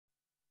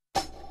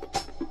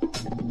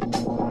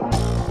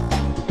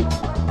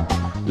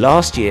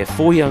Last year,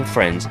 4 young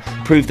friends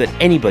proved that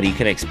anybody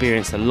can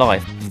experience the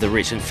life of the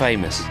rich and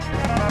famous.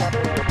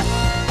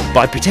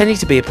 By pretending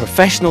to be a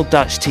professional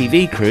Dutch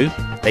TV crew,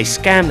 they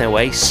scam their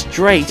way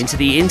straight into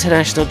the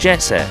international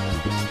jet set.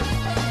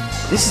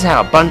 This is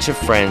how a bunch of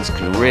friends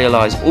can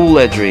realise all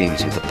their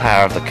dreams with the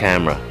power of the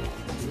camera.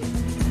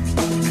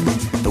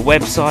 The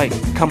website,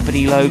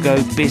 company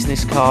logo,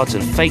 business cards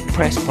and fake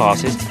press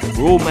passes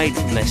were all made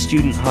from their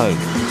student home.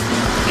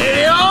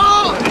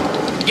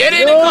 Get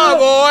in the car,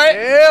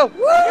 boy!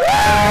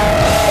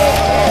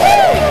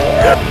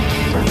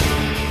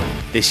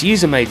 This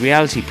user-made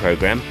reality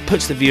program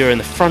puts the viewer in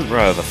the front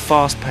row of a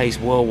fast-paced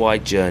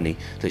worldwide journey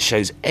that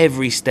shows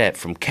every step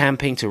from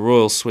camping to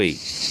royal suite.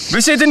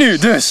 We zitten nu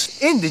dus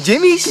in de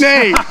Jimmy's.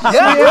 Nee!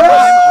 Ja.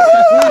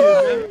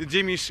 De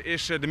Jimmy's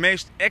is de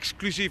meest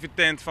exclusieve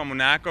tent van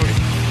Monaco.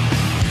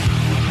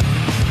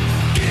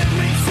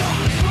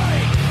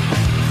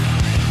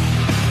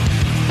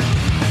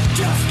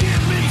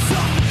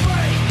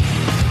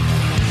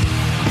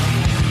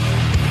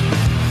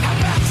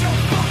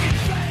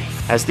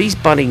 As these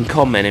budding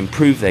conmen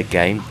improved their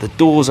game, the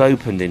doors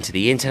opened into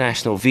the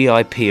international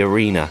VIP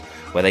arena,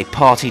 where they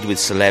partied with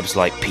celebs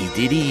like P.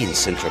 Diddy in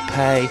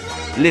Saint-Tropez,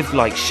 lived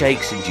like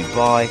sheikhs in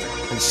Dubai,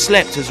 and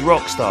slept as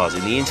rock stars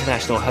in the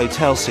international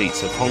hotel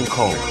suites of Hong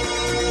Kong.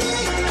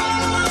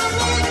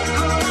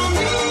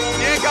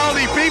 Kijk al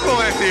die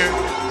people echt hier.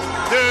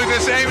 Dude,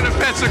 dit is een van de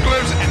vetste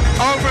clubs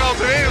overal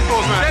ter wereld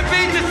volgens mij. They've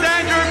been to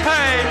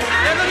Saint-Tropez.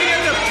 They're looking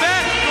at the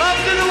best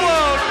clubs in the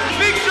world.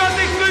 Big Shot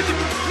exclusive.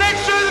 Let's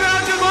show them how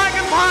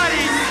Jamaican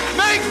parties.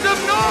 Make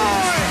some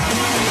noise!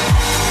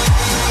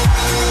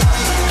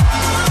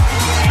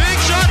 Big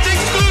Shot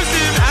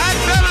exclusive at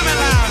Bellamy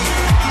Lounge.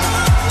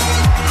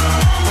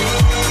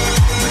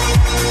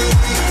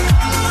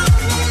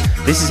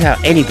 This is how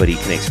anybody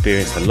can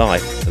experience the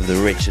life of the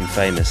rich and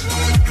famous.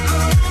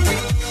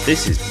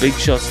 This is Big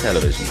Shots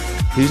Television.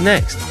 Who's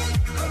next?